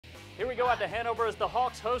Here we go out to Hanover as the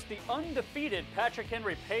Hawks host the undefeated Patrick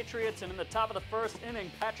Henry Patriots. And in the top of the first inning,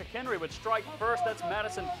 Patrick Henry would strike first. That's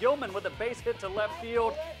Madison Gilman with a base hit to left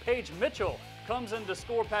field. Paige Mitchell comes in to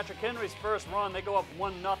score Patrick Henry's first run. They go up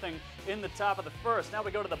 1-0 in the top of the first. Now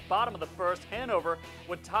we go to the bottom of the first. Hanover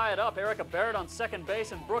would tie it up. Erica Barrett on second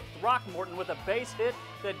base and Brooke Throckmorton with a base hit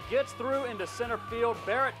that gets through into center field.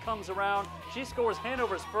 Barrett comes around. She scores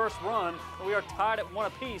Hanover's first run. And we are tied at 1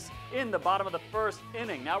 apiece in the bottom of the first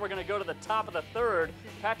inning. Now we're going to go to the top of the third.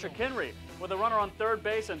 Patrick Henry with a runner on third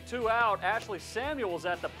base and 2 out. Ashley Samuels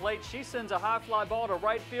at the plate. She sends a high fly ball to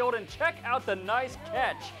right field, and check out the nice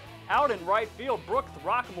catch out in right field. Brooke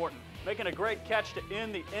Throckmorton making a great catch to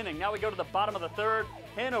end the inning. Now we go to the bottom of the third.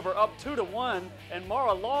 Hanover up 2-1, and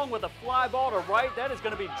Mara Long with a fly ball to right. That is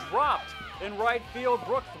going to be dropped in right field.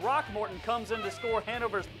 Brooke Throckmorton comes in to score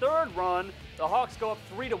Hanover's third run. The Hawks go up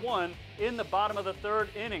 3-1 in the bottom of the third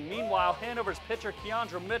inning. Meanwhile, Hanover's pitcher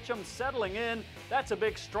Keandra Mitchum settling in. That's a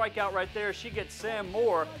big strikeout right there. She gets Sam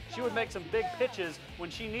Moore. She would make some big pitches when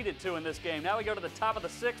she needed to in this game. Now we go to the top of the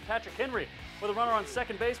sixth. Patrick Henry with a runner on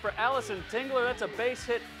second base for Allison Tingler. That's a base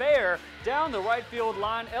hit fair down the right field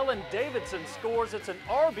line. Ellen Davidson scores. It's an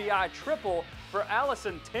RBI triple for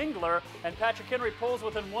Allison Tingler, and Patrick Henry pulls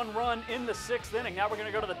within 1 run in the 6th inning. Now we're going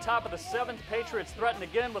to go to the top of the 7th. Patriots threaten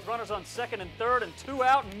again with runners on second and third and 2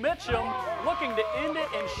 out. Mitchum looking to end it,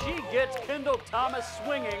 and she gets Kendall Thomas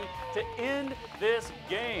swinging to end this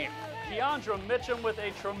game. Keandra Mitchum with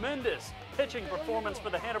a tremendous pitching performance for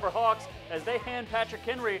the Hanover Hawks as they hand Patrick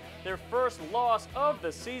Henry their first loss of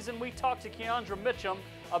the season. We talked to Keandra Mitchum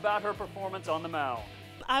about her performance on the mound.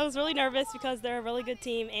 I was really nervous because they're a really good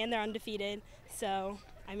team and they're undefeated. So,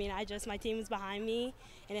 my team was behind me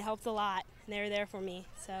and it helped a lot. And they were there for me.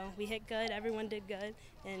 So we hit good, everyone did good,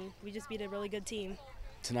 and we just beat a really good team.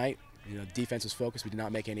 Tonight, defense was focused. We did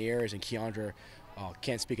not make any errors, and Keandra,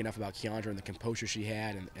 can't speak enough about Keandra and the composure she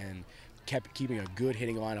had, and kept keeping a good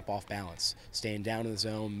hitting lineup off balance, staying down in the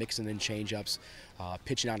zone, mixing in changeups,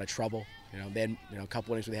 pitching out of trouble. They had a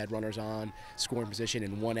couple innings where they had runners on, scoring position,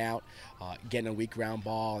 and 1 out, getting a weak ground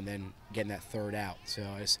ball, and then getting that third out. So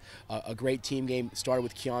it's a great team game. Started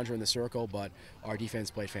with Keandra in the circle, but our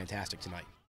defense played fantastic tonight.